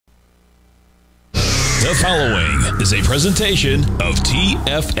The following is a presentation of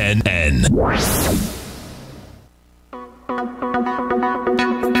TFNN.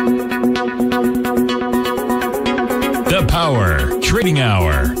 The Power Trading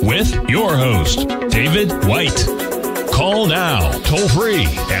Hour with your host, David White. Call now, toll free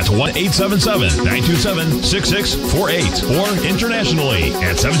at 1-877-927-6648 or internationally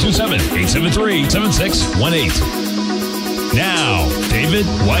at 727-873-7618. Now, David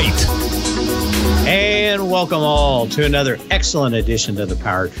White. And welcome all to another excellent edition of the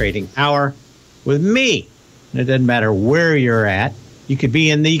Power Trading Hour with me. And it doesn't matter where you're at. You could be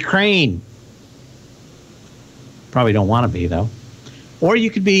in the Ukraine. Probably don't want to be, though. Or you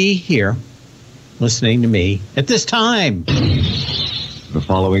could be here listening to me at this time. The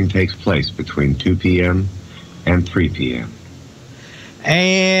following takes place between 2 p.m. and 3 p.m.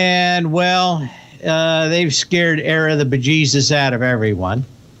 And, well, they've scared air of the bejesus out of everyone.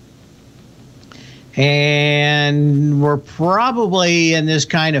 And we're probably in this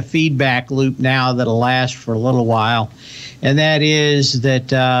kind of feedback loop now that'll last for a little while. And that is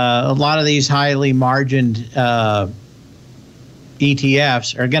that a lot of these highly margined ETFs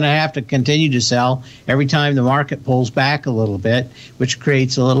are going to have to continue to sell every time the market pulls back a little bit, which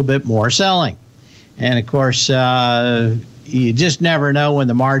creates a little bit more selling. And, of course, you just never know when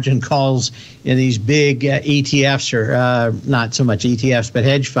the margin calls in these big ETFs, or not so much ETFs, but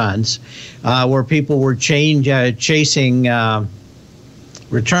hedge funds, where people were chasing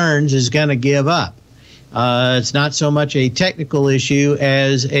returns, is going to give up. It's not so much a technical issue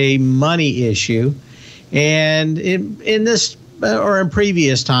as a money issue. And in this, or in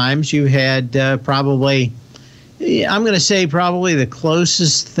previous times, you had probably, I'm going to say probably the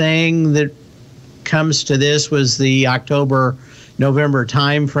closest thing that comes to this was the October-November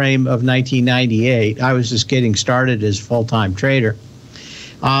timeframe of 1998. I was just getting started as a full-time trader.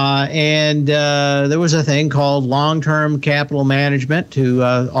 And there was a thing called long-term capital management, who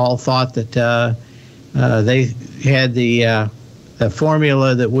all thought that they had the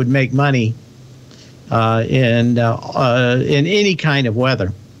formula that would make money in any kind of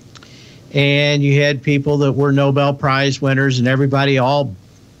weather. And you had people that were Nobel Prize winners, and everybody all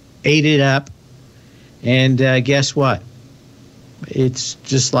ate it up. And guess what? It's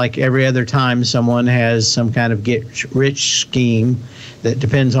just like every other time someone has some kind of get-rich scheme that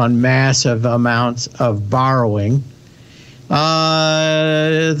depends on massive amounts of borrowing.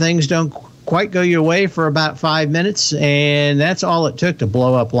 Things don't quite go your way for about 5 minutes, and that's all it took to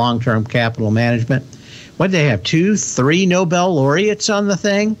blow up long-term capital management. What did they have, 2, 3 Nobel laureates on the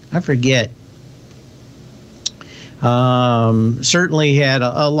thing? I forget. Certainly had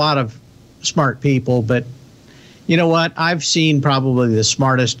a lot of smart people, but you know what? I've seen probably the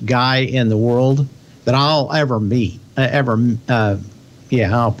smartest guy in the world that I'll ever meet. I'll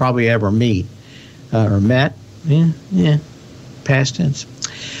probably ever meet or met. Yeah, past tense.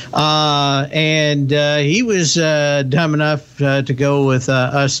 And he was dumb enough to go with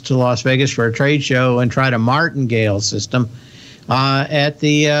us to Las Vegas for a trade show and try to martingale system at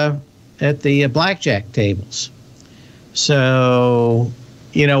the blackjack tables. So,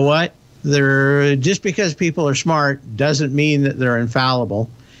 you know what? Just because people are smart doesn't mean that they're infallible.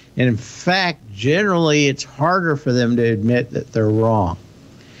 And in fact, generally, it's harder for them to admit that they're wrong.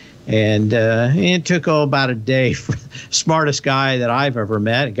 And it took about a day for the smartest guy that I've ever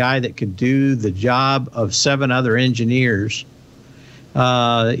met, a guy that could do the job of 7 other engineers.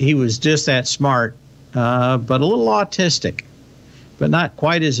 He was just that smart, but a little autistic, but not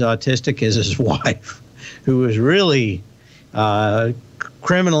quite as autistic as his wife, who was really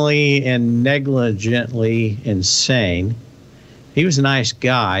criminally and negligently insane. He was a nice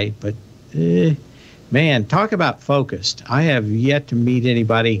guy, but man, talk about focused. I have yet to meet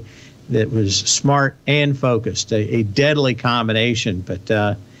anybody that was smart and focused, a deadly combination, but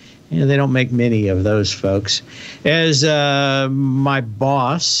they don't make many of those folks. As my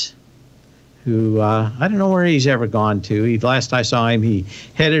boss, who I don't know where he's ever gone to. Last I saw him, he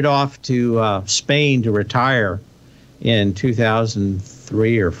headed off to Spain to retire in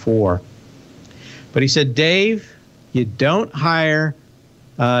 2003 or 4. But he said, Dave, you don't hire,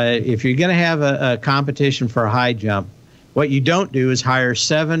 if you're going to have a competition for a high jump, what you don't do is hire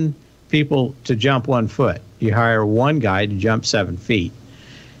 7 people to jump 1 foot. You hire 1 guy to jump 7 feet.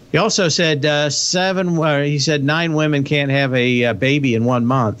 He also said 9 women can't have a baby in 1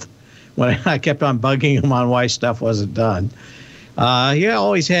 month. When I kept on bugging him on why stuff wasn't done. He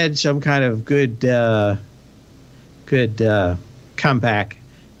always had some kind of good comeback,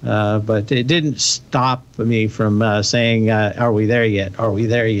 but it didn't stop me from saying, are we there yet? Are we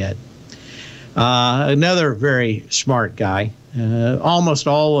there yet? Another very smart guy almost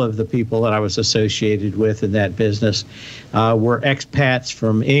all of the people that I was associated with in that business were expats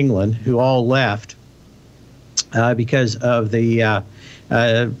from England who all left because of the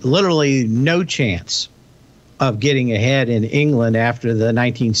literally no chance of getting ahead in England after the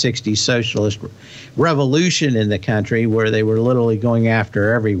 1960s socialist revolution in the country, where they were literally going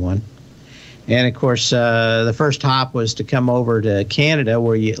after everyone. And of course, the first hop was to come over to Canada,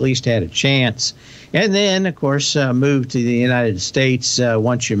 where you at least had a chance. And then, of course, move to the United States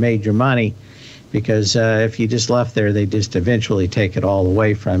once you made your money, because if you just left there, they just eventually take it all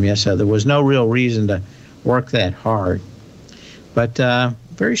away from you. So there was no real reason to work that hard. But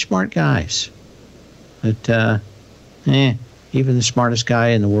very smart guys. But even the smartest guy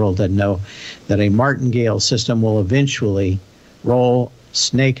in the world doesn't know that a martingale system will eventually roll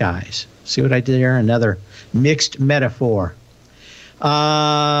snake eyes. See what I did there? Another mixed metaphor.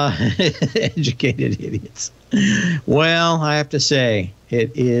 Educated idiots. Well, I have to say,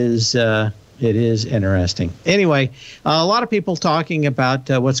 it is interesting. Anyway, a lot of people talking about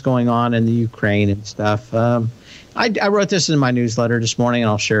what's going on in the Ukraine and stuff. I wrote this in my newsletter this morning, and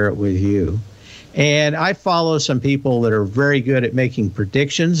I'll share it with you. And I follow some people that are very good at making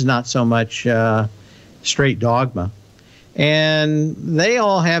predictions, not so much straight dogma. And they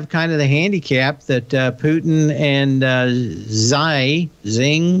all have kind of the handicap that Putin and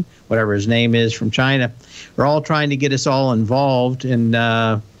Xing, whatever his name is, from China, are all trying to get us all involved in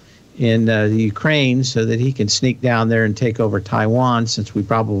the Ukraine so that he can sneak down there and take over Taiwan, since we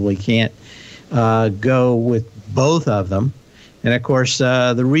probably can't go with both of them. And, of course,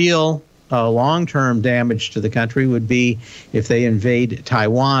 the real long-term damage to the country would be if they invade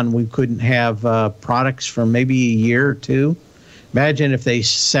Taiwan. We couldn't have products for maybe a year or two. Imagine if they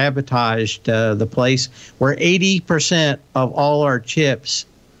sabotaged the place where 80% of all our chips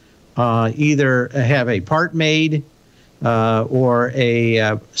either have a part made or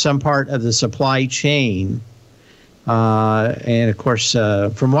some part of the supply chain. And, of course,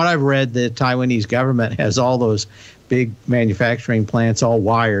 from what I've read, the Taiwanese government has all those big manufacturing plants all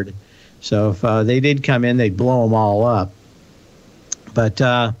wired. So if they did come in, they'd blow them all up. But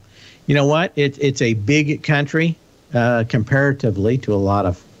you know what? It's a big country comparatively to a lot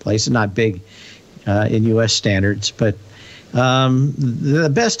of places. Not big in U.S. standards, but the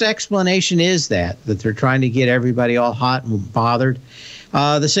best explanation is that they're trying to get everybody all hot and bothered.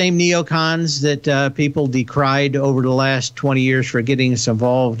 The same neocons that people decried over the last 20 years for getting us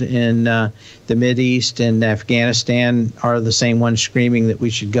involved in the Mideast and Afghanistan are the same ones screaming that we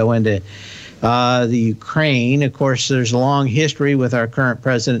should go into the Ukraine. Of course, there's a long history with our current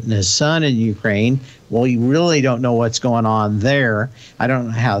president and his son in Ukraine. Well, we really don't know what's going on there. I don't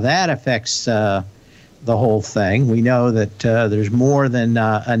know how that affects the whole thing. We know that there's more than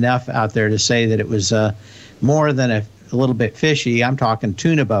enough out there to say that it was more than a little bit fishy. I'm talking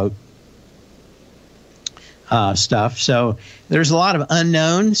tuna boat stuff. So there's a lot of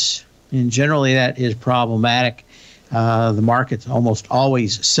unknowns, and generally that is problematic. The markets almost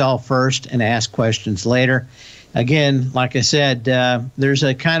always sell first and ask questions later. Again, like I said, there's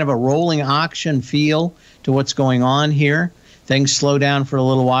a kind of a rolling auction feel to what's going on here. Things slow down for a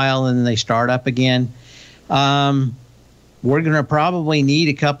little while and then they start up again. We're going to probably need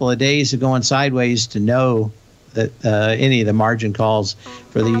a couple of days of going sideways to know that any of the margin calls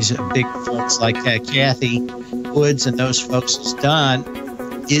for these big folks like Kathy Woods and those folks is done.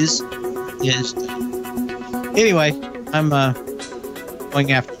 Anyway, I'm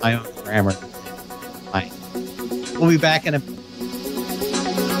going after my own grammar. Bye. We'll be back in a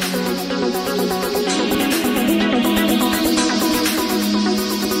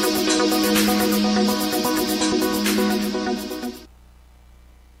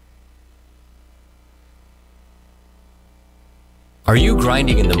Are you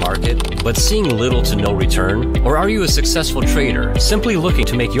grinding in the market, but seeing little to no return? Or are you a successful trader, simply looking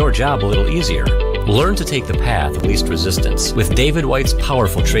to make your job a little easier? Learn to take the path of least resistance with David White's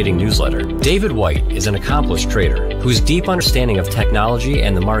powerful trading newsletter. David White is an accomplished trader whose deep understanding of technology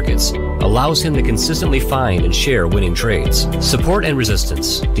and the markets allows him to consistently find and share winning trades. Support and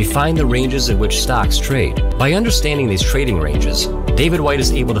resistance define the ranges in which stocks trade. By understanding these trading ranges, David White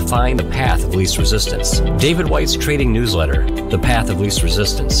is able to find the path of least resistance. David White's trading newsletter, The Path of Least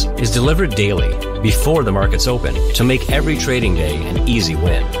Resistance, is delivered daily before the markets open to make every trading day an easy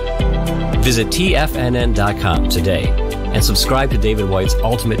win. Visit TFNN.com today and subscribe to David White's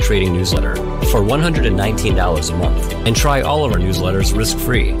Ultimate Trading Newsletter for $119 a month. And try all of our newsletters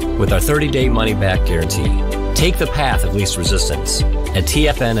risk-free with our 30-day money-back guarantee. Take the path of least resistance at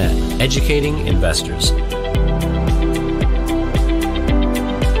TFNN, educating investors.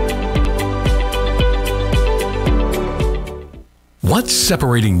 What's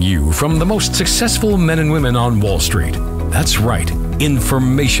separating you from the most successful men and women on Wall Street? That's right,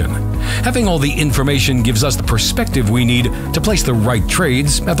 information. Having all the information gives us the perspective we need to place the right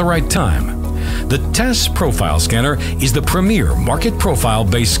trades at the right time. The TAS Profile Scanner is the premier market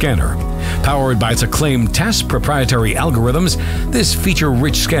profile-based scanner. Powered by its acclaimed TAS proprietary algorithms, this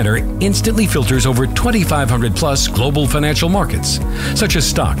feature-rich scanner instantly filters over 2,500 plus global financial markets, such as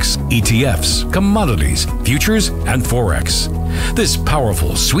stocks, ETFs, commodities, futures, and Forex. This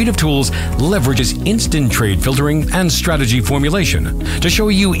powerful suite of tools leverages instant trade filtering and strategy formulation to show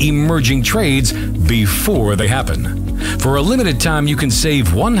you emerging trades before they happen. For a limited time, you can save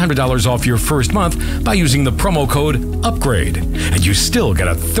 $100 off your first month by using the promo code UPGRADE, and you still get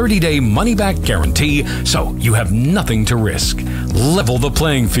a 30-day money-back guarantee, so you have nothing to risk. Level the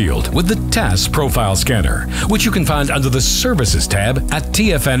playing field with the TAS Profile Scanner, which you can find under the Services tab at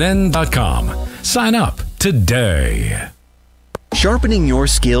TFNN.com. Sign up today. Sharpening your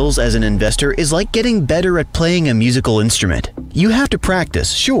skills as an investor is like getting better at playing a musical instrument. You have to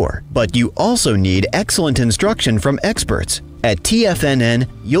practice, sure, but you also need excellent instruction from experts. At TFNN,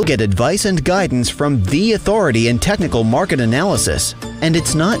 you'll get advice and guidance from the authority in technical market analysis. And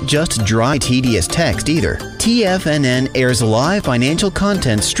it's not just dry, tedious text either. TFNN airs live financial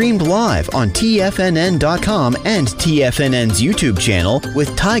content streamed live on TFNN.com and TFNN's YouTube channel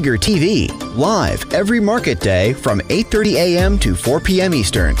with Tiger TV, live every market day from 8:30 a.m. to 4 p.m.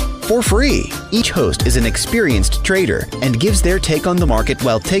 Eastern, for free. Each host is an experienced trader and gives their take on the market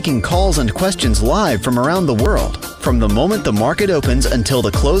while taking calls and questions live from around the world. From the moment the market opens until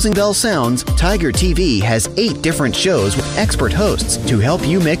the closing bell sounds, Tiger TV has 8 different shows with expert hosts to help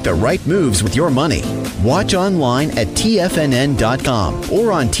you make the right moves with your money. Watch online at TFNN.com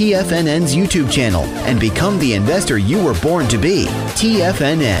or on TFNN's YouTube channel and become the investor you were born to be.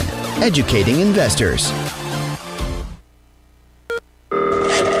 TFNN, educating investors.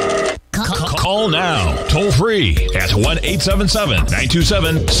 Call now, toll free at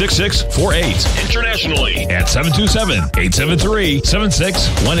 1-877-927-6648. Internationally at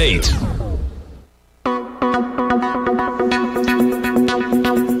 727-873-7618.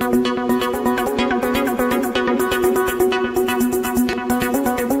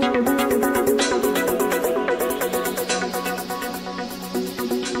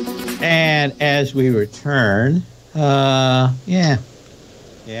 And as we return,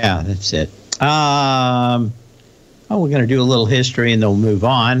 that's it. We're going to do a little history and then we'll move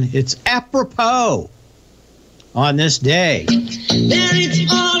on. It's apropos on this day. And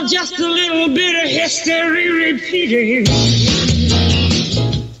it's all just a little bit of history repeating.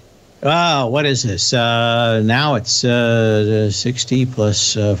 What is this? Now it's 60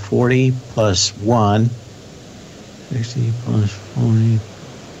 plus 40 plus 1. 60 plus 40.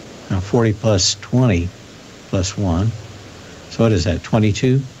 40 plus 20 plus 1. So what is that,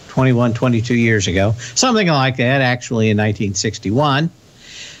 22 years ago? Something like that, actually, in 1961.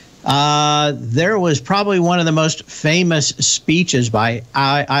 There was probably one of the most famous speeches by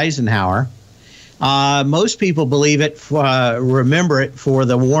Eisenhower. Most people believe it, remember it for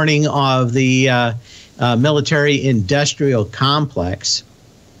the warning of the military-industrial complex.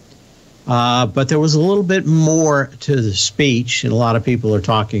 But there was a little bit more to the speech, and a lot of people are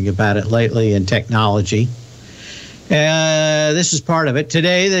talking about it lately in technology. This is part of it.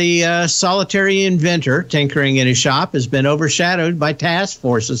 Today, the solitary inventor tinkering in his shop has been overshadowed by task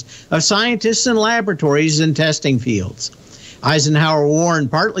forces of scientists and laboratories and testing fields. Eisenhower warned,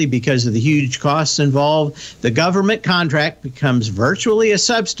 partly because of the huge costs involved, the government contract becomes virtually a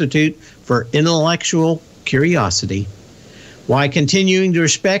substitute for intellectual curiosity. While continuing to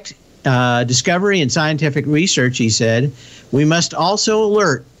respect discovery and scientific research, he said, we must also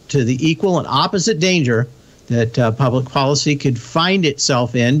alert to the equal and opposite danger that public policy could find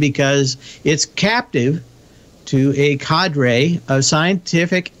itself in because it's captive to a cadre of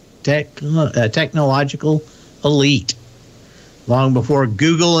scientific technological elite, long before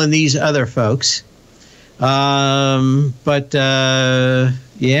Google and these other folks. Very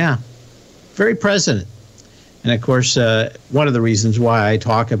present. And of course, one of the reasons why I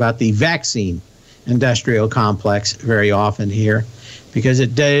talk about the vaccine industrial complex very often here, because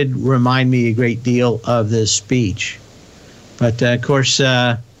it did remind me a great deal of this speech. But of course,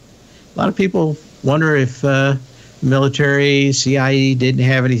 a lot of people wonder if military, CIA didn't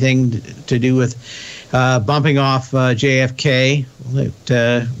have anything to do with bumping off JFK.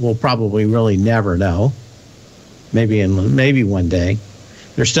 We'll probably really never know. Maybe one day.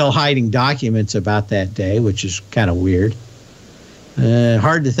 They're still hiding documents about that day, which is kind of weird.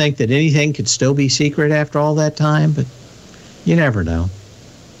 Hard to think that anything could still be secret after all that time, but you never know.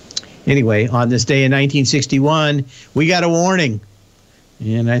 Anyway, on this day in 1961, we got a warning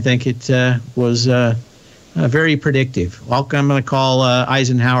And I think it was very predictive. I'm going to call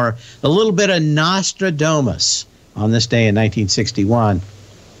Eisenhower a little bit of Nostradamus on this day in 1961.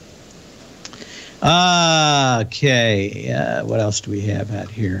 Okay, what else do we have out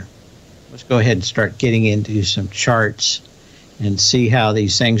here? Let's go ahead and start getting into some charts and see how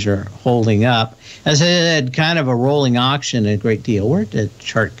these things are holding up. As I said, kind of a rolling auction a great deal. Where'd the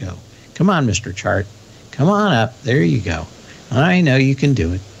chart go? Come on, Mr. Chart. Come on up. There you go. I know you can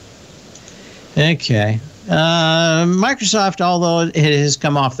do it. Okay. Microsoft, although it has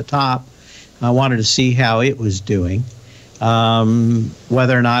come off the top, I wanted to see how it was doing.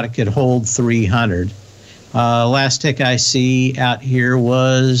 Whether or not it could hold 300. Last tick I see out here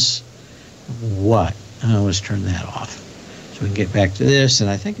was what? Let's turn that off so we can get back to this. And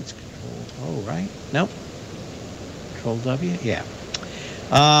I think it's Control O, right? Nope. Control W? Yeah.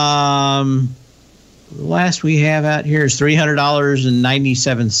 Last we have out here is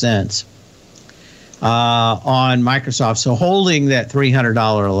 $300.97 on Microsoft. So holding that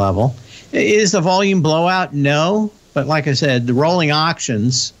 $300 level. Is the volume blowout? No. But like I said, the rolling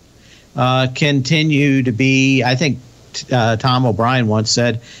auctions continue to be, I think Tom O'Brien once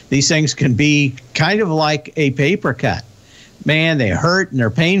said, these things can be kind of like a paper cut. Man, they hurt and they're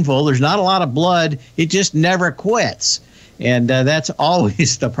painful. There's not a lot of blood. It just never quits. And that's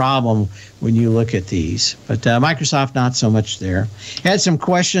always the problem when you look at these. But Microsoft, not so much there. Had some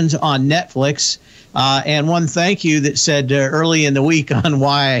questions on Netflix. And one thank you that said early in the week on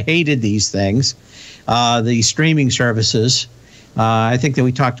why I hated these things. The streaming services. I think that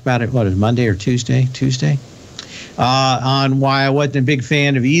we talked about it, Monday or Tuesday? Tuesday? On why I wasn't a big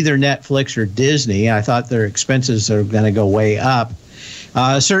fan of either Netflix or Disney. I thought their expenses are going to go way up.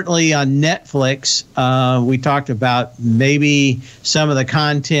 Certainly on Netflix, we talked about maybe some of the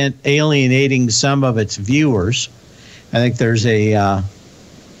content alienating some of its viewers. I think there's a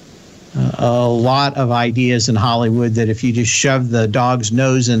lot of ideas in Hollywood that if you just shove the dog's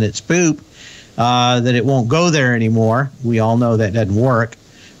nose in its poop, that it won't go there anymore. We all know that doesn't work.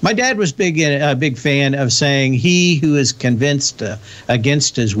 My dad was a big fan of saying he who is convinced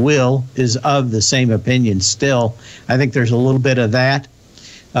against his will is of the same opinion still. I think there's a little bit of that.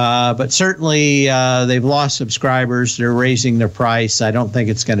 But certainly they've lost subscribers. They're raising their price. I don't think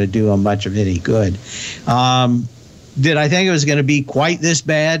it's going to do them much of any good. Did I think it was going to be quite this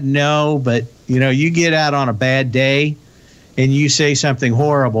bad? No, but you get out on a bad day and you say something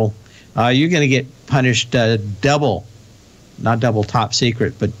horrible, you're going to get punished double. Not double top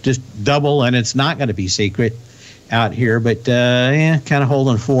secret, but just double, and it's not going to be secret out here. But kind of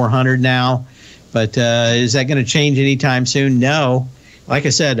holding 400 now. But is that going to change anytime soon? No. Like I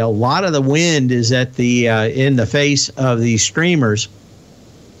said, a lot of the wind is at the in the face of these streamers.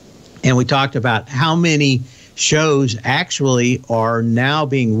 And we talked about how many shows actually are now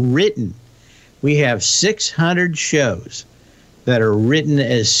being written. We have 600 shows that are written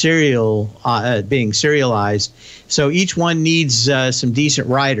as being serialized. So each one needs some decent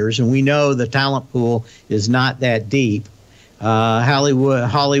writers, and we know the talent pool is not that deep.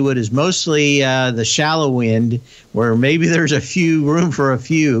 Hollywood is mostly the shallow end, where maybe there's room for a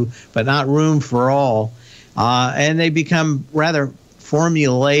few, but not room for all. And they become rather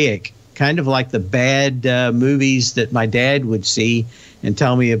formulaic, kind of like the bad movies that my dad would see and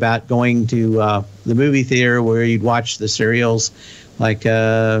tell me about going to the movie theater where you'd watch the serials, like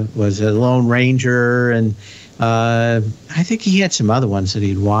was it Lone Ranger, and I think he had some other ones that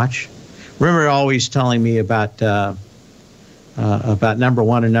he'd watch. Remember always telling me about number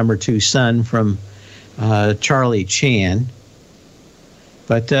one and number two son from Charlie Chan.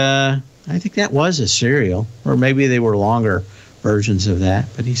 But I think that was a serial, or maybe they were longer versions of that.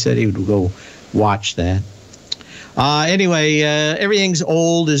 But he said he would go watch that. Anyway, everything's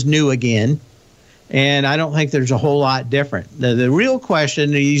old is new again, and I don't think there's a whole lot different. The real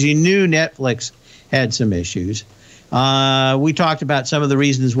question is, you knew Netflix had some issues. We talked about some of the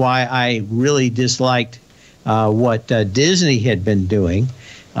reasons why I really disliked what Disney had been doing.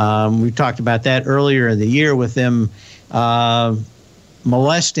 We talked about that earlier in the year with them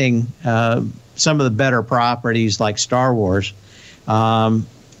molesting some of the better properties like Star Wars.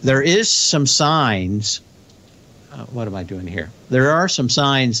 There is some signs. What am I doing here? There are some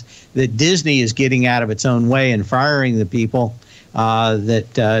signs that Disney is getting out of its own way and firing the people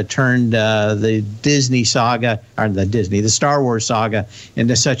that turned the Disney saga, or the Star Wars saga,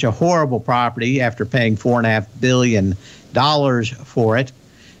 into such a horrible property after paying $4.5 billion for it.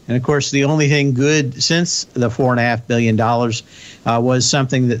 And of course, the only thing good since the $4.5 billion was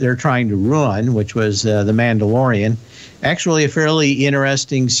something that they're trying to ruin, which was The Mandalorian. Actually, a fairly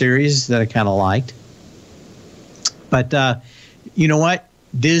interesting series that I kind of liked. But you know what?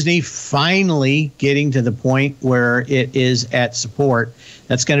 Disney finally getting to the point where it is at support.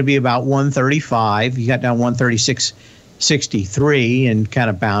 That's going to be about 135. You got down 136.63 and kind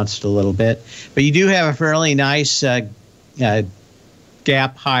of bounced a little bit. But you do have a fairly nice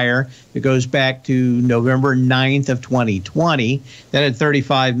gap higher that goes back to November 9th of 2020. That had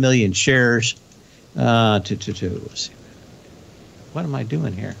 35 million shares. Let's see. What am I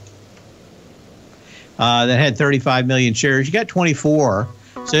doing here? That had 35 million shares. You got 24.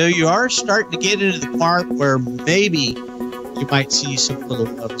 So you are starting to get into the part where maybe you might see some little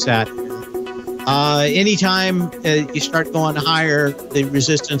moves out here. Anytime you start going higher, the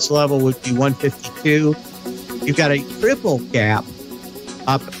resistance level would be 152. You've got a triple gap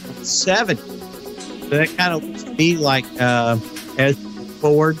up at 70. So that kind of looks to me like as we move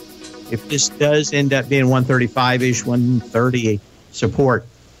forward, if this does end up being 135-ish, 130 support,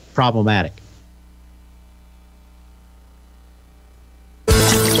 problematic.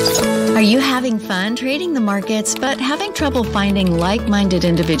 Are you having fun trading the markets but having trouble finding like-minded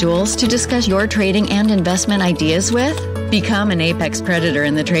individuals to discuss your trading and investment ideas with? Become an apex predator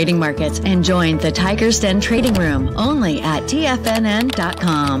in the trading markets and join the Tiger's Den Trading Room only at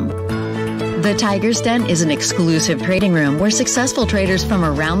TFNN.com. The Tiger's Den is an exclusive trading room where successful traders from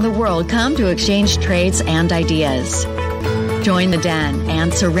around the world come to exchange trades and ideas. Join the den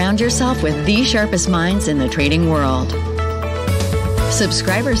and surround yourself with the sharpest minds in the trading world.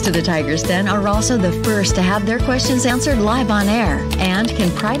 Subscribers to the Tiger's Den are also the first to have their questions answered live on air and can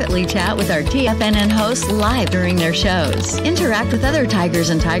privately chat with our TFNN hosts live during their shows. Interact with other tigers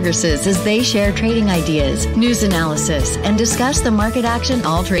and tigresses as they share trading ideas, news analysis, and discuss the market action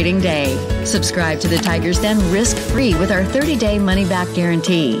all trading day. Subscribe to the Tiger's Den risk-free with our 30-day money-back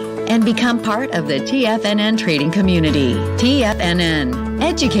guarantee and become part of the TFNN trading community. TFNN,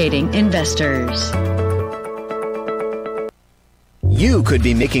 educating investors. You could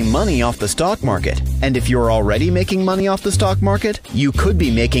be making money off the stock market. And if you're already making money off the stock market, you could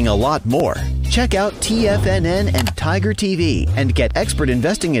be making a lot more. Check out TFNN and Tiger TV and get expert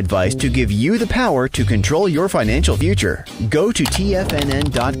investing advice to give you the power to control your financial future. Go to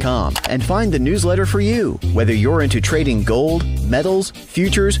TFNN.com and find the newsletter for you. Whether you're into trading gold, metals,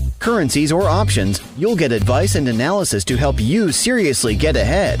 futures, currencies, or options, you'll get advice and analysis to help you seriously get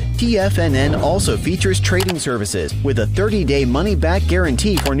ahead. TFNN also features trading services with a 30-day money-back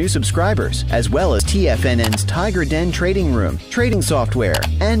guarantee for new subscribers, as well as TFNN's Tiger Den Trading Room, trading software,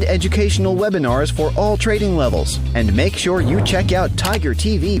 and educational webinars for all trading levels. And make sure you check out Tiger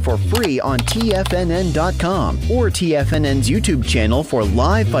TV for free on TFNN.com or TFNN's YouTube channel for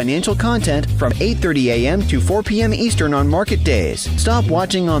live financial content from 8:30 a.m. to 4 p.m. Eastern on market days. Stop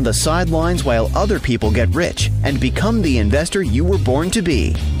watching on the sidelines while other people get rich and become the investor you were born to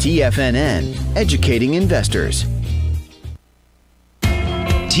be. TFNN, educating investors.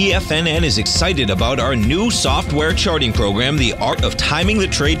 TFNN is excited about our new software charting program, The Art of Timing the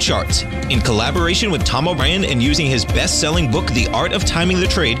Trade Charts. In collaboration with Tom O'Brien and using his best-selling book, The Art of Timing the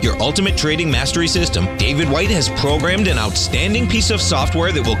Trade, Your Ultimate Trading Mastery System, David White has programmed an outstanding piece of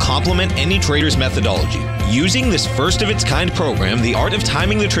software that will complement any trader's methodology. Using this first-of-its-kind program, The Art of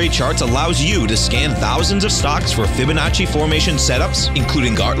Timing the Trade Charts allows you to scan thousands of stocks for Fibonacci formation setups,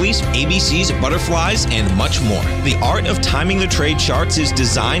 including Gartley's, ABC's, butterflies, and much more. The Art of Timing the Trade Charts is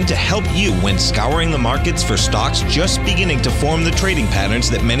designed to help you when scouring the markets for stocks just beginning to form the trading patterns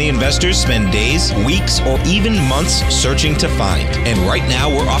that many investors spend days, weeks, or even months searching to find. And right now,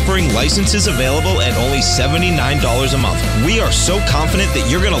 we're offering licenses available at only $79 a month. We are so confident that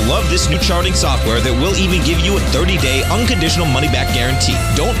you're going to love this new charting software that will even give you a 30-day unconditional money-back guarantee.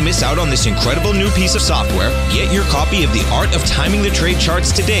 Don't miss out on this incredible new piece of software. Get your copy of The Art of Timing the Trade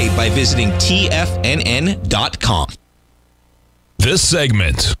Charts today by visiting TFNN.com. This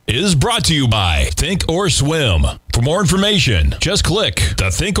segment is brought to you by Thinkorswim. For more information, just click the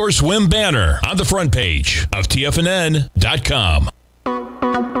Thinkorswim banner on the front page of TFNN.com.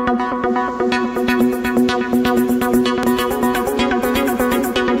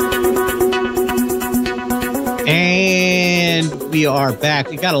 And we are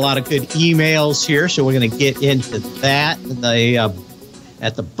back. We got a lot of good emails here, so we're going to get into that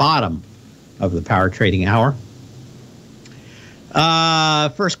at the bottom of the Power Trading Hour.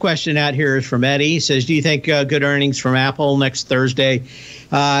 First question out here is from Eddie. He says, do you think good earnings from Apple next Thursday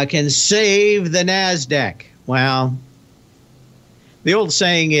can save the NASDAQ? Well, the old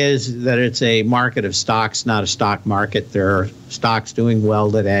saying is that it's a market of stocks, not a stock market. There are stocks doing well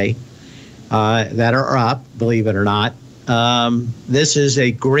today that are up, believe it or not. This is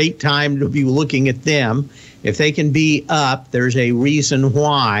a great time to be looking at them. If they can be up, there's a reason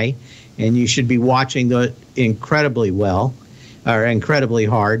why, and you should be watching them incredibly well. are incredibly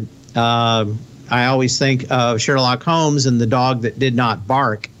hard. I always think of Sherlock Holmes and the dog that did not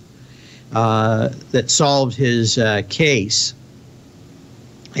bark that solved his case.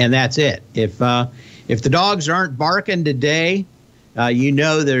 And that's it. If the dogs aren't barking today, you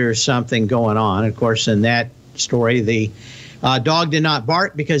know there's something going on. Of course, in that story, the dog did not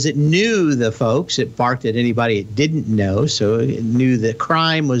bark because it knew the folks. It barked at anybody it didn't know, so it knew the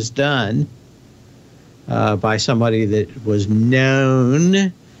crime was done by somebody that was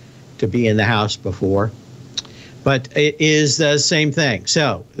known to be in the house before. But it is the same thing.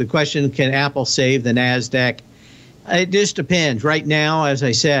 So the question, can Apple save the NASDAQ? It just depends. Right now, as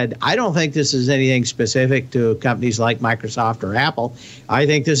I said, I don't think this is anything specific to companies like Microsoft or Apple. I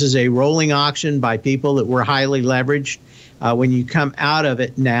think this is a rolling auction by people that were highly leveraged. When you come out of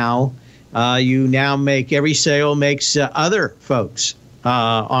it now, you now make every sale makes other folks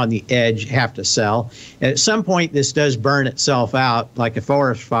on the edge have to sell. And at some point, this does burn itself out like a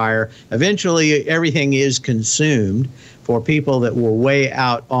forest fire. Eventually, everything is consumed for people that were way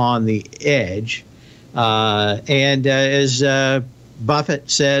out on the edge. And as Buffett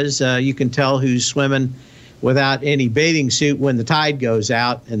says, you can tell who's swimming without any bathing suit when the tide goes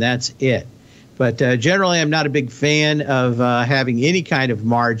out, and that's it. But generally, I'm not a big fan of having any kind of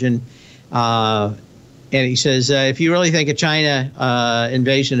margin. And he says, if you really think a China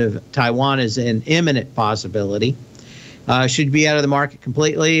invasion of Taiwan is an imminent possibility, should be out of the market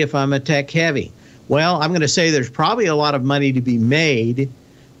completely if I'm a tech heavy. Well, I'm going to say there's probably a lot of money to be made,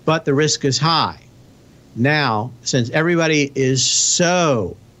 but the risk is high. Now, since everybody is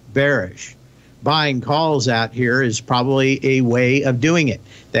so bearish, buying calls out here is probably a way of doing it.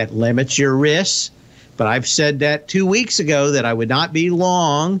 That limits your risks. But I've said that 2 weeks ago that I would not be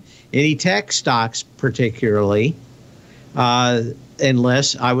long any tech stocks particularly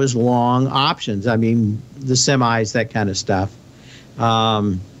unless I was long options. I mean, the semis, that kind of stuff.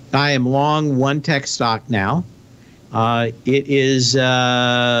 I am long one tech stock now. It is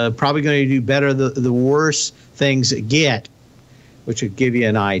probably going to do better the worse things get, which would give you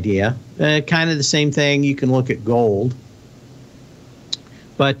an idea. Kind of the same thing. You can look at gold.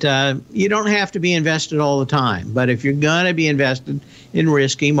 But you don't have to be invested all the time. But if you're going to be invested in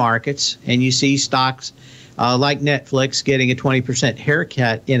risky markets and you see stocks like Netflix getting a 20%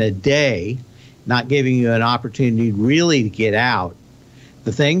 haircut in a day, not giving you an opportunity really to get out,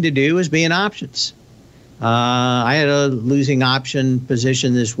 the thing to do is be in options. I had a losing option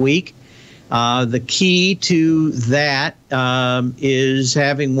position this week. The key to that is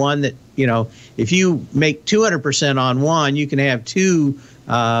having one that, you know, if you make 200% on one, you can have two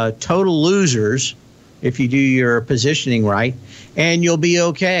total losers if you do your positioning right, and you'll be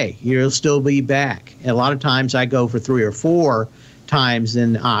okay. You'll still be back. And a lot of times I go for 3 or 4 times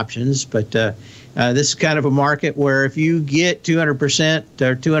in options, but this is kind of a market where if you get 200%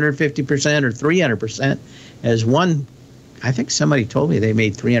 or 250% or 300%, as one, I think somebody told me they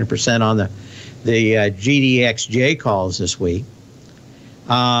made 300% on the GDXJ calls this week.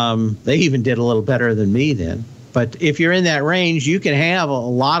 They even did a little better than me then. But if you're in that range, you can have a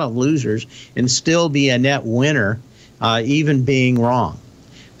lot of losers and still be a net winner, even being wrong.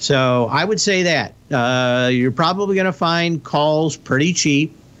 So I would say that you're probably going to find calls pretty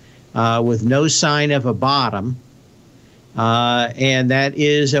cheap with no sign of a bottom. And that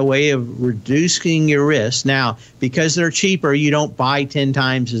is a way of reducing your risk. Now, because they're cheaper, you don't buy 10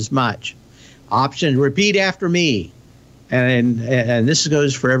 times as much. Options, repeat after me. And this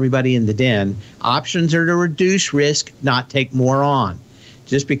goes for everybody in the den. Options are to reduce risk, not take more on.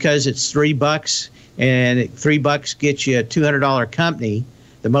 Just because it's $3 and $3 gets you a $200 company,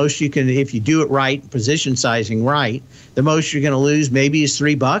 the most you can, if you do it right, position sizing right, the most you're going to lose maybe is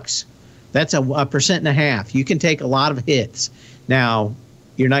 $3. That's a 1.5%. You can take a lot of hits. Now,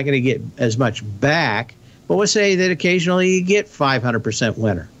 you're not going to get as much back, but let's say that occasionally you get 500%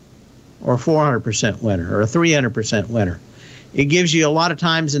 winner, or 400% winner, or a 300% winner. It gives you a lot of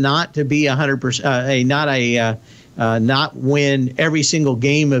times not to be 100%, not win every single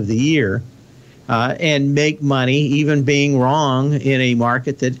game of the year, and make money even being wrong in a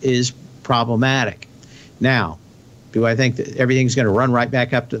market that is problematic. Now, do I think that everything's going to run right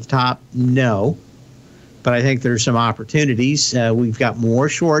back up to the top? No. But I think there's some opportunities. We've got more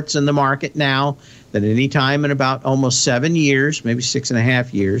shorts in the market now than any time in about almost 7 years, maybe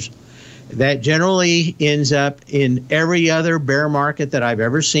 6.5 years. That generally ends up in every other bear market that I've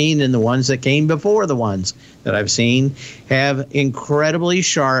ever seen, and the ones that came before the ones that I've seen have incredibly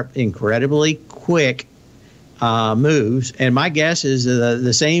sharp, incredibly quick moves. And my guess is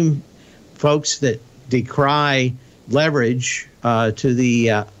the same folks that decry leverage to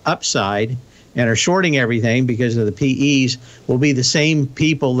the upside and are shorting everything because of the PEs will be the same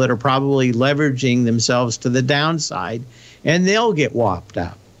people that are probably leveraging themselves to the downside, and they'll get whopped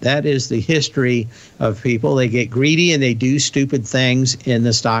out. That is the history of people. They get greedy and they do stupid things in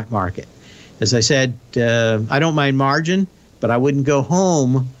the stock market. As I said, I don't mind margin, but I wouldn't go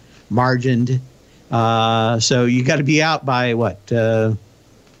home margined. So you got to be out by what,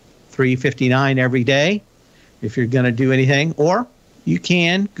 359 every day if you're going to do anything, or you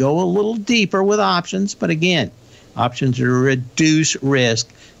can go a little deeper with options. But again, options are reduce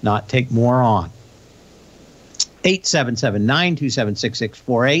risk, not take more on.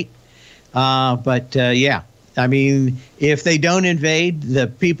 877-927-6648. Yeah, I mean, if they don't invade, the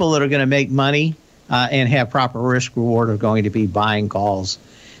people that are going to make money and have proper risk reward are going to be buying calls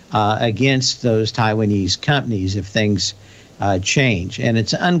against those Taiwanese companies if things change. And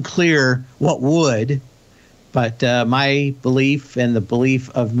it's unclear what would, but my belief and the belief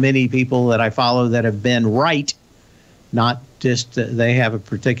of many people that I follow that have been right, not just they have a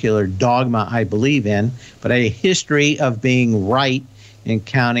particular dogma I believe in, but a history of being right in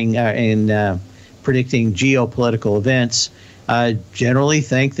counting in predicting geopolitical events. Generally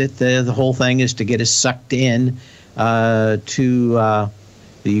think that the whole thing is to get us sucked in to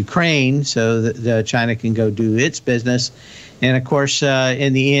the Ukraine so that China can go do its business. And of course,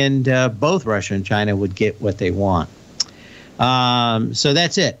 in the end, both Russia and China would get what they want. So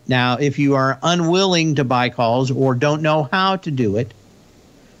that's it. Now, if you are unwilling to buy calls or don't know how to do it,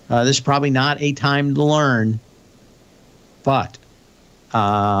 this is probably not a time to learn. But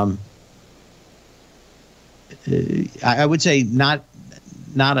I would say not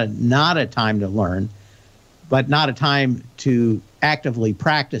a time to learn, but not a time to actively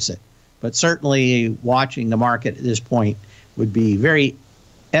practice it. But certainly watching the market at this point would be very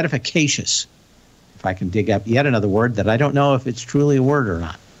edificacious. If I can dig up yet another word that I don't know if it's truly a word or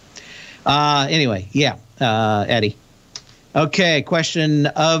not. Anyway, yeah, Eddie. Okay, question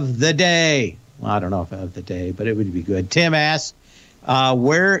of the day. Well, I don't know if of the day, but it would be good. Tim asks,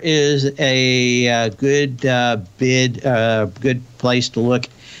 where is a good good place to look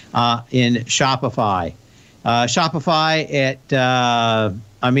in Shopify? Shopify at,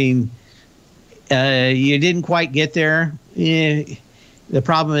 you didn't quite get there. The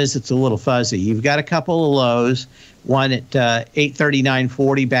problem is it's a little fuzzy. You've got a couple of lows, one at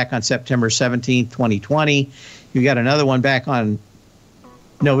 839.40 back on September 17th, 2020. You got another one back on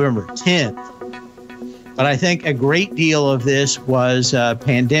November 10th. But I think a great deal of this was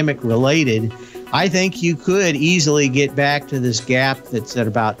pandemic related. I think you could easily get back to this gap that's at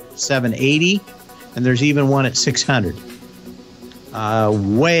about 780, and there's even one at 600.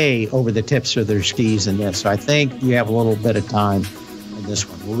 Way over the tips of their skis in this. So I think you have a little bit of time in this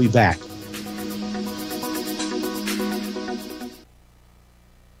one. We'll be back.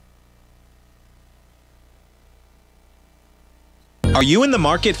 Are you in the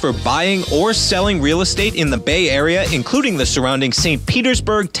market for buying or selling real estate in the Bay Area, including the surrounding St.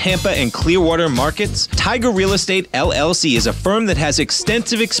 Petersburg, Tampa, and Clearwater markets? Tiger Real Estate LLC is a firm that has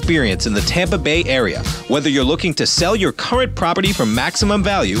extensive experience in the Tampa Bay area. Whether you're looking to sell your current property for maximum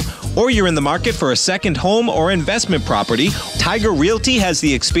value, or you're in the market for a second home or investment property, Tiger Realty has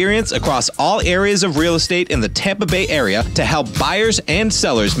the experience across all areas of real estate in the Tampa Bay area to help buyers and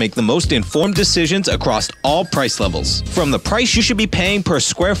sellers make the most informed decisions across all price levels. From the price you should be paying per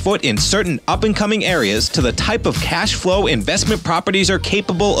square foot in certain up-and-coming areas to the type of cash flow investment properties are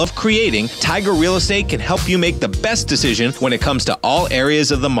capable of creating, Tiger Real Estate can help you make the best decision when it comes to all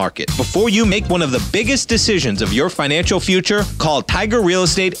areas of the market. Before you make one of the biggest decisions of your financial future, call Tiger Real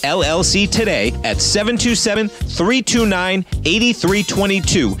Estate LLC today at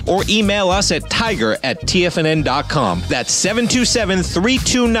 727-329-8322 or email us at tiger@tfnn.com. That's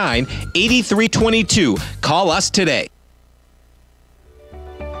 727-329-8322. Call us today.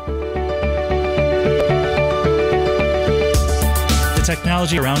 The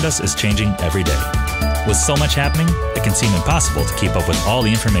technology around us is changing every day. With so much happening, it can seem impossible to keep up with all the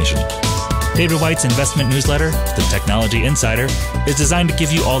information. David White's investment newsletter, The Technology Insider, is designed to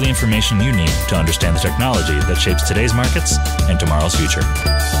give you all the information you need to understand the technology that shapes today's markets and tomorrow's future.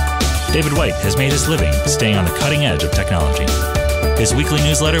 David White has made his living staying on the cutting edge of technology. His weekly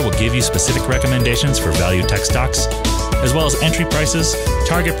newsletter will give you specific recommendations for value tech stocks, as well as entry prices,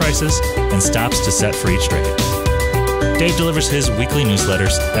 target prices, and stops to set for each trade. Dave delivers his weekly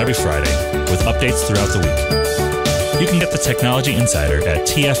newsletters every Friday with updates throughout the week. You can get the Technology Insider at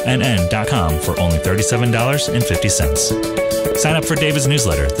TFNN.com for only $37.50. Sign up for David's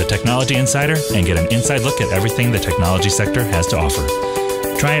newsletter, The Technology Insider, and get an inside look at everything the technology sector has to offer.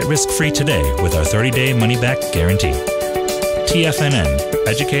 Try it risk-free today with our 30-day money-back guarantee. TFNN,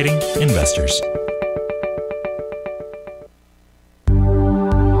 educating investors.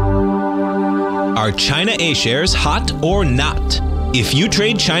 Are China A shares hot or not? If you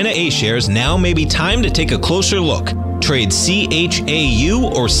trade China A shares, now may be time to take a closer look. Trade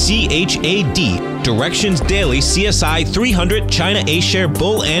CHAU or CHAD, Directions Daily CSI 300 China A Share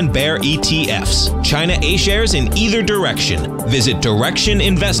Bull and Bear ETFs. China A shares in either direction. Visit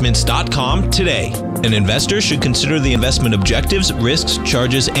directioninvestments.com today. An investor should consider the investment objectives, risks,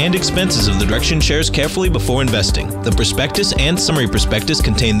 charges, and expenses of the Direction shares carefully before investing. The prospectus and summary prospectus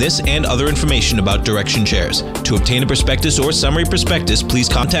contain this and other information about Direction shares. To obtain a prospectus or summary prospectus, please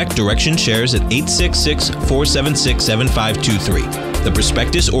contact Direction shares at 866-476-7523. The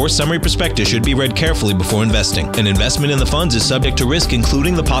prospectus or summary prospectus should be read carefully before investing. An investment in the funds is subject to risk,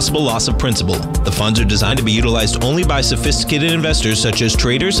 including the possible loss of principal. The funds are designed to be utilized only by sophisticated investors such as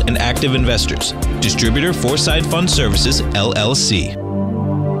traders and active investors. Distributor Foreside Fund Services, LLC.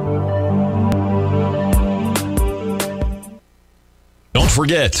 Don't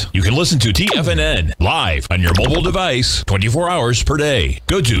forget, you can listen to TFNN live on your mobile device 24 hours per day.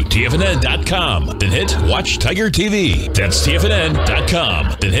 Go to TFNN.com, then hit Watch Tiger TV. That's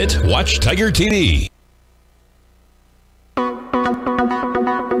TFNN.com, then hit Watch Tiger TV.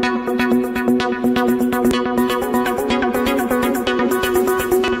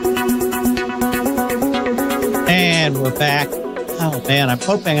 And we're back. Oh, man, I'm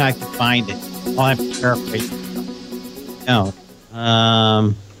hoping I can find it. I'll have to paraphrase. No.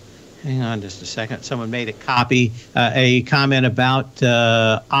 Hang on just a second. Someone made a comment about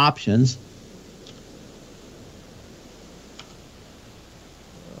options.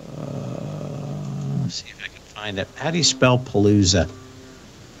 Let's see if I can find it. How do you spell Palooza?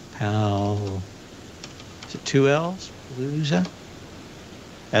 Is it two L's? Palooza?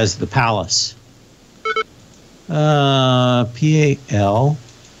 As the palace. P-A-L.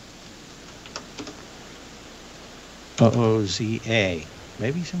 O-O-Z-A.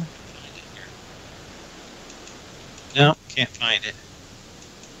 Maybe someone can find it here. No, can't find it.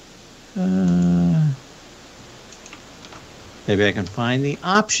 Maybe I can find the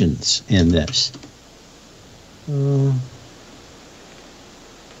options in this.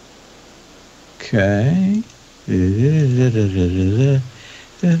 Okay.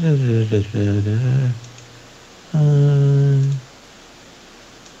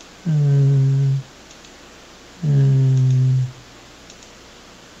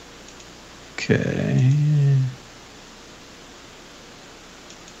 Okay.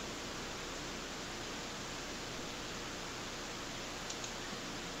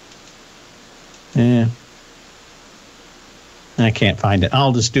 Yeah. I can't find it.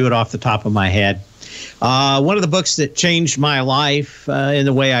 I'll just do it off the top of my head. One of the books that changed my life in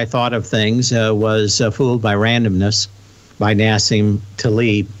the way I thought of things was Fooled by Randomness by Nassim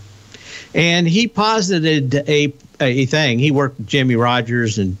Taleb. And he posited a thing. He worked with Jimmy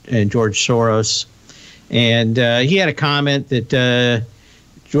Rogers and George Soros. And he had a comment that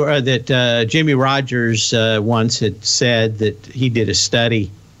Jimmy Rogers once had said that he did a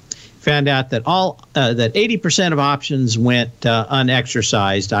study, found out that that 80% of options went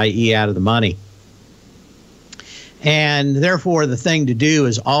unexercised, i.e. out of the money. And therefore, the thing to do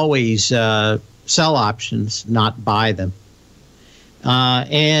is always sell options, not buy them.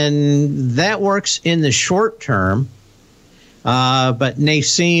 And that works in the short term, but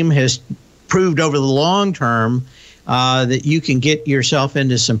Nassim has proved over the long term that you can get yourself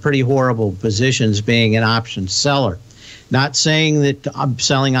into some pretty horrible positions being an option seller. Not saying that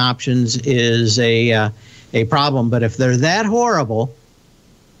selling options is a problem, but if they're that horrible,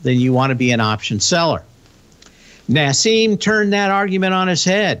 then you want to be an option seller. Nassim turned that argument on his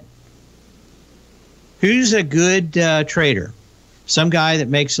head. Who's a good trader? Some guy that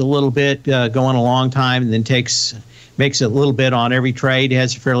makes a little bit going a long time and then makes a little bit on every trade,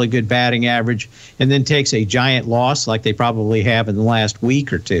 has a fairly good batting average, and then takes a giant loss like they probably have in the last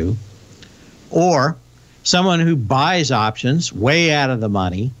week or two. Or someone who buys options way out of the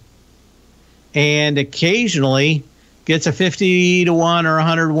money and occasionally gets a 50 to 1 or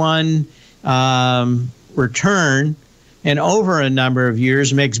 101 return, and over a number of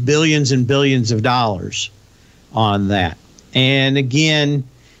years makes billions and billions of dollars on that. And again,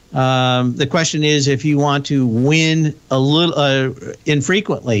 the question is, if you want to win a little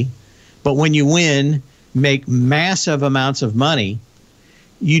infrequently, but when you win, make massive amounts of money,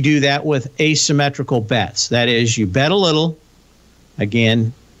 you do that with asymmetrical bets. That is, you bet a little.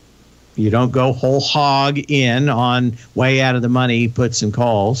 Again, you don't go whole hog in on way out of the money puts and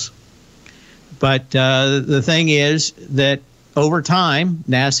calls. But the thing is that over time,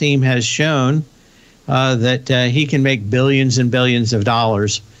 Nassim has shown that he can make billions and billions of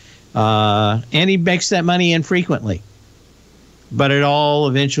dollars, and he makes that money infrequently. But it all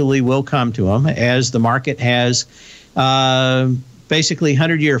eventually will come to him, as the market has basically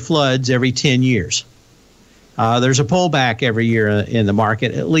 100-year floods every 10 years. There's a pullback every year in the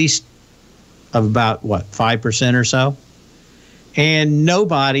market, at least of about, 5% or so. And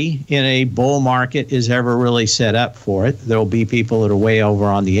nobody in a bull market is ever really set up for it. There'll be people that are way over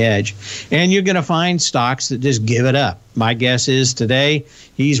on the edge. And you're going to find stocks that just give it up. My guess is today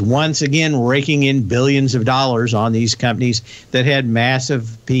he's once again raking in billions of dollars on these companies that had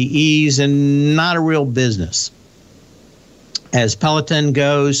massive PEs and not a real business. As Peloton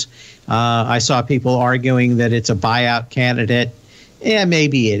goes, I saw people arguing that it's a buyout candidate. Yeah,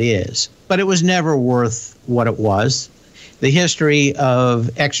 maybe it is, but it was never worth what it was. The history of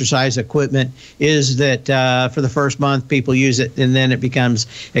exercise equipment is that for the first month, people use it, and then it becomes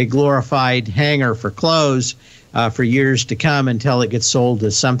a glorified hanger for clothes for years to come until it gets sold to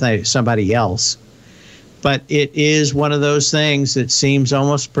somebody else. But it is one of those things that seems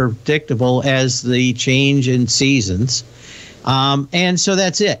almost predictable as the change in seasons. And so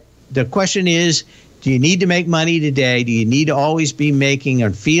that's it. The question is, do you need to make money today? Do you need to always be making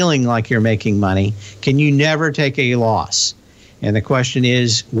or feeling like you're making money? Can you never take a loss? And the question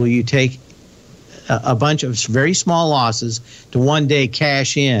is, will you take a bunch of very small losses to one day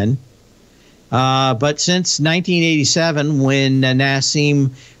cash in? But since 1987, when Nassim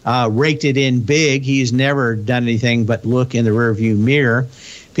raked it in big, he's never done anything but look in the rearview mirror.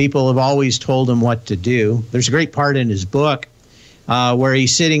 People have always told him what to do. There's a great part in his book where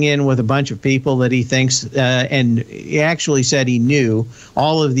he's sitting in with a bunch of people that he thinks, and he actually said he knew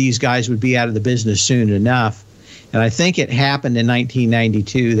all of these guys would be out of the business soon enough. And I think it happened in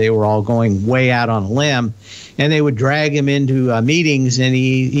 1992. They were all going way out on a limb, and they would drag him into meetings, and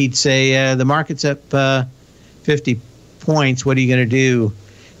he'd say, the market's up 50 points. What are you going to do,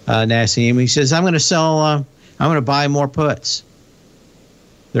 Nassim? He says, I'm going to sell, I'm going to buy more puts.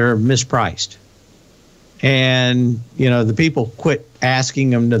 They're mispriced. And, the people quit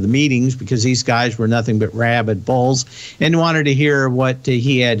asking him to the meetings because these guys were nothing but rabid bulls and wanted to hear what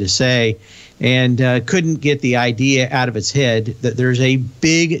he had to say, and couldn't get the idea out of his head that there's a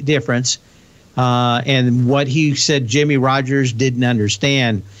big difference. And what he said Jimmy Rogers didn't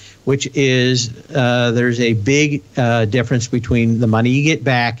understand, which is there's a big difference between the money you get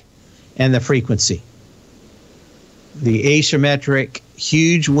back and the frequency. The asymmetric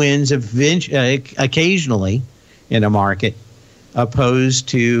huge wins occasionally in a market, opposed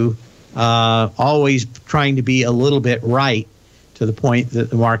to always trying to be a little bit right to the point that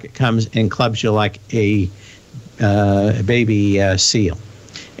the market comes and clubs you like a baby seal.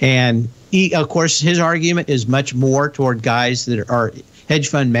 And of course, his argument is much more toward guys that are hedge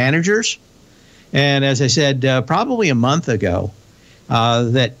fund managers. And as I said, probably a month ago,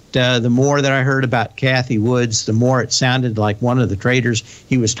 that the more that I heard about Cathie Woods, the more it sounded like one of the traders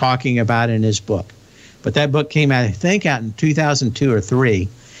he was talking about in his book. But that book came out, I think, out in 2002 or 3,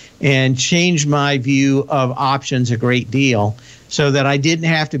 and changed my view of options a great deal, so that I didn't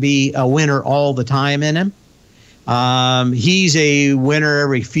have to be a winner all the time in him. He's a winner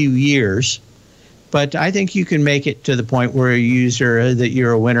every few years, but I think you can make it to the point where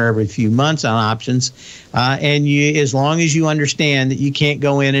you're a winner every few months on options, and as long as you understand that you can't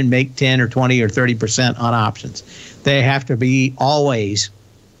go in and make 10 or 20 or 30% on options. They have to be always.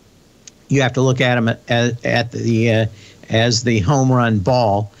 You have to look at them as the home run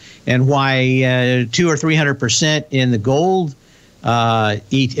ball, and why 200 or 300% in the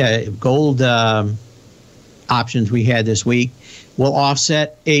gold options we had this week will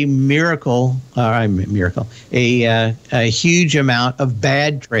offset a huge amount of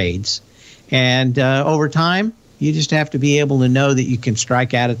bad trades. And over time, you just have to be able to know that you can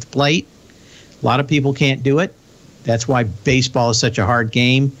strike out at the plate. A lot of people can't do it. That's why baseball is such a hard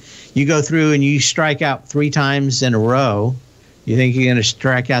game. You go through and you strike out 3 times in a row. You think you're going to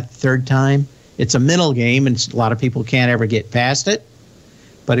strike out the third time? It's a mental game, and a lot of people can't ever get past it.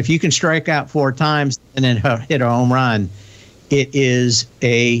 But if you can strike out 4 times and then hit a home run, it is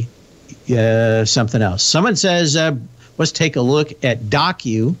a something else. Someone says, let's take a look at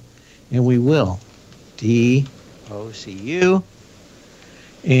DOCU, and we will. DOCU.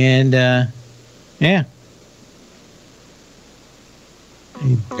 And, yeah.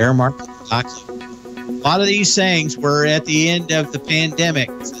 Bear market. A lot of these things were at the end of the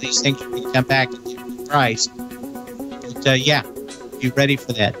pandemic, so these things are going to come back at different price. But, yeah, be ready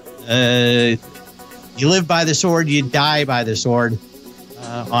for that. You live by the sword, you die by the sword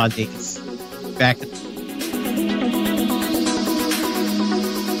on these. Back.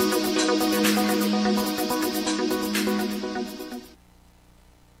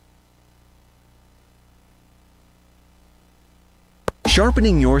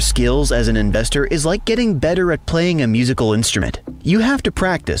 Sharpening your skills as an investor is like getting better at playing a musical instrument. You have to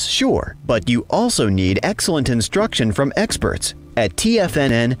practice, sure, but you also need excellent instruction from experts. At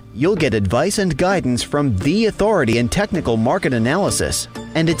TFNN, you'll get advice and guidance from the authority in technical market analysis.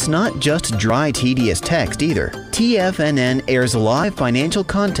 And it's not just dry, tedious text either. TFNN airs live financial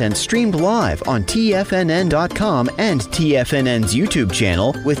content streamed live on TFNN.com and TFNN's YouTube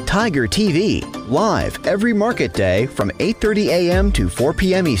channel with Tiger TV, live every market day from 8:30 a.m. to 4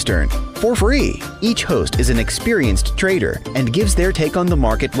 p.m. Eastern, for free. Each host is an experienced trader and gives their take on the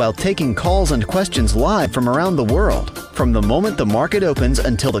market while taking calls and questions live from around the world. From the moment the market opens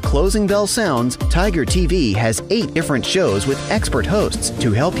until the closing bell sounds, Tiger TV has 8 different shows with expert hosts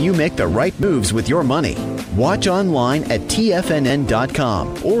to help you make the right moves with your money. Watch online at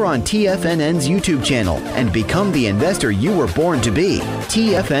TFNN.com or on TFNN's YouTube channel and become the investor you were born to be.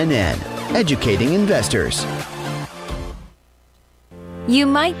 TFNN, educating investors. You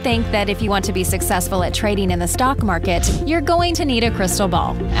might think that if you want to be successful at trading in the stock market, you're going to need a crystal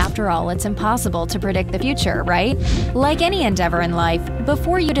ball. After all, it's impossible to predict the future, right? Like any endeavor in life,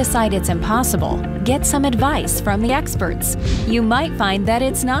 before you decide it's impossible, get some advice from the experts. You might find that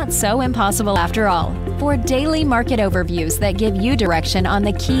it's not so impossible after all. For daily market overviews that give you direction on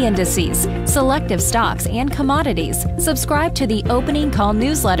the key indices, selective stocks, and commodities, subscribe to the Opening Call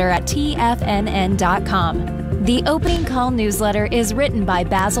newsletter at TFNN.com. The Opening Call newsletter is written by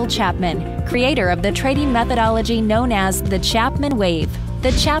Basil Chapman, creator of the trading methodology known as the Chapman Wave.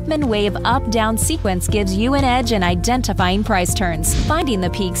 The Chapman Wave up-down sequence gives you an edge in identifying price turns, finding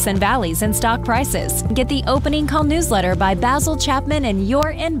the peaks and valleys in stock prices. Get the Opening Call newsletter by Basil Chapman in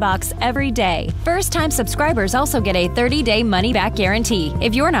your inbox every day. First-time subscribers also get a 30-day money-back guarantee.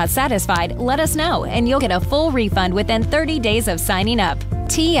 If you're not satisfied, let us know, and you'll get a full refund within 30 days of signing up.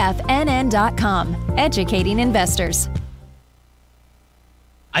 TFNN.com, educating investors.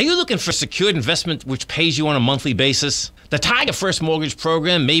 Are you looking for secured investment which pays you on a monthly basis? The Tiger First Mortgage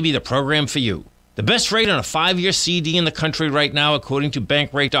Program may be the program for you. The best rate on a 5-year CD in the country right now, according to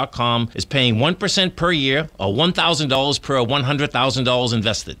Bankrate.com, is paying 1% per year or $1,000 per $100,000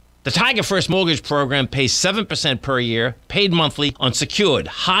 invested. The Tiger First Mortgage Program pays 7% per year, paid monthly, on secured,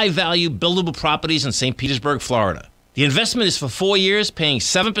 high-value, buildable properties in St. Petersburg, Florida. The investment is for 4 years, paying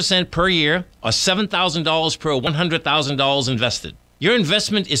 7% per year or $7,000 per $100,000 invested. Your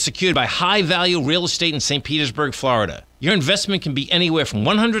investment is secured by high-value real estate in St. Petersburg, Florida. Your investment can be anywhere from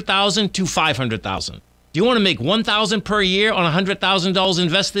 $100,000 to $500,000. Do you want to make $1,000 per year on $100,000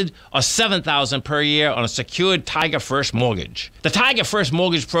 invested or $7,000 per year on a secured Tiger First mortgage? The Tiger First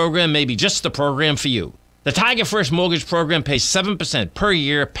Mortgage Program may be just the program for you. The Tiger First Mortgage Program pays 7% per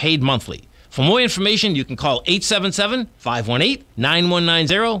year, paid monthly. For more information, you can call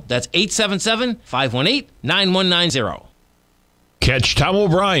 877-518-9190. That's 877-518-9190. Catch Tom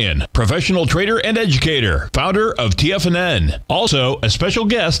O'Brien, professional trader and educator, founder of TFNN. Also, a special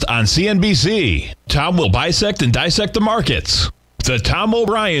guest on CNBC. Tom will bisect and dissect the markets. The Tom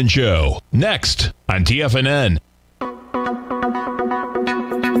O'Brien Show, next on TFNN.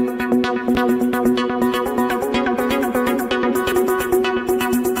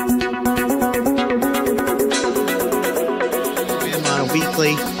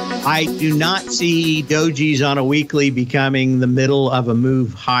 I do not see dojis on a weekly becoming the middle of a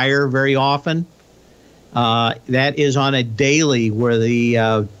move higher very often. That is on a daily where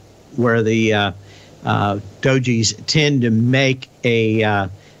the dojis tend to make a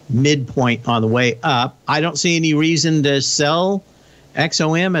midpoint on the way up. I don't see any reason to sell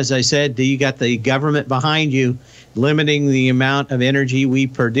XOM. As I said, you got the government behind you limiting the amount of energy we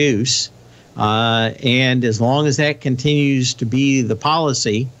produce. And as long as that continues to be the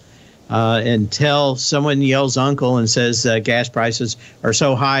policy, until someone yells uncle and says gas prices are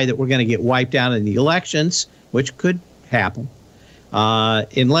so high that we're going to get wiped out in the elections, which could happen,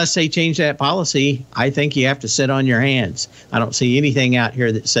 unless they change that policy, I think you have to sit on your hands. I don't see anything out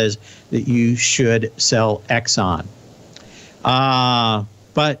here that says that you should sell Exxon.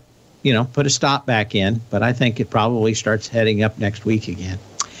 But, you know, put a stop back in. But I think it probably starts heading up next week again.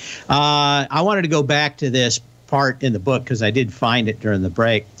 I wanted to go back to this part in the book because I did find it during the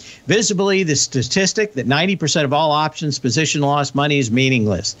break. Visibly, the statistic that 90% of all options position loss money is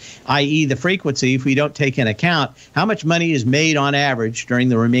meaningless, i.e. the frequency if we don't take into account how much money is made on average during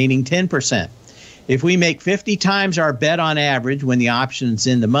the remaining 10%. If we make 50 times our bet on average when the option's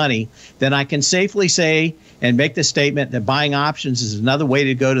in the money, then I can safely say and make the statement that buying options is another way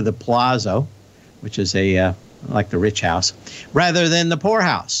to go to the palazzo, which is like the rich house, rather than the poor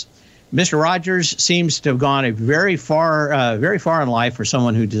house. Mr. Rogers seems to have gone very far in life for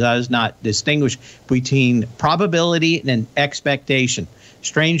someone who does not distinguish between probability and expectation.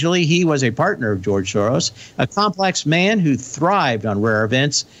 Strangely, he was a partner of George Soros, a complex man who thrived on rare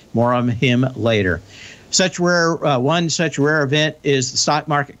events. More on him later. One such rare event is the stock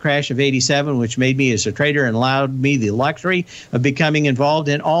market crash of '87, which made me as a trader and allowed me the luxury of becoming involved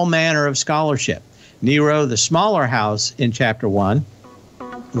in all manner of scholarship. Nero, the smaller house in Chapter 1,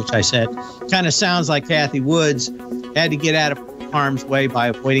 which I said kind of sounds like Kathy Woods, had to get out of harm's way by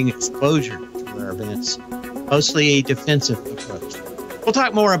avoiding exposure to rare events, mostly a defensive approach. We'll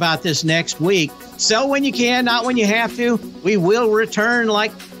talk more about this next week. Sell when you can, not when you have to. We will return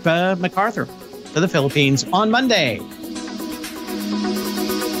like MacArthur to the Philippines on Monday.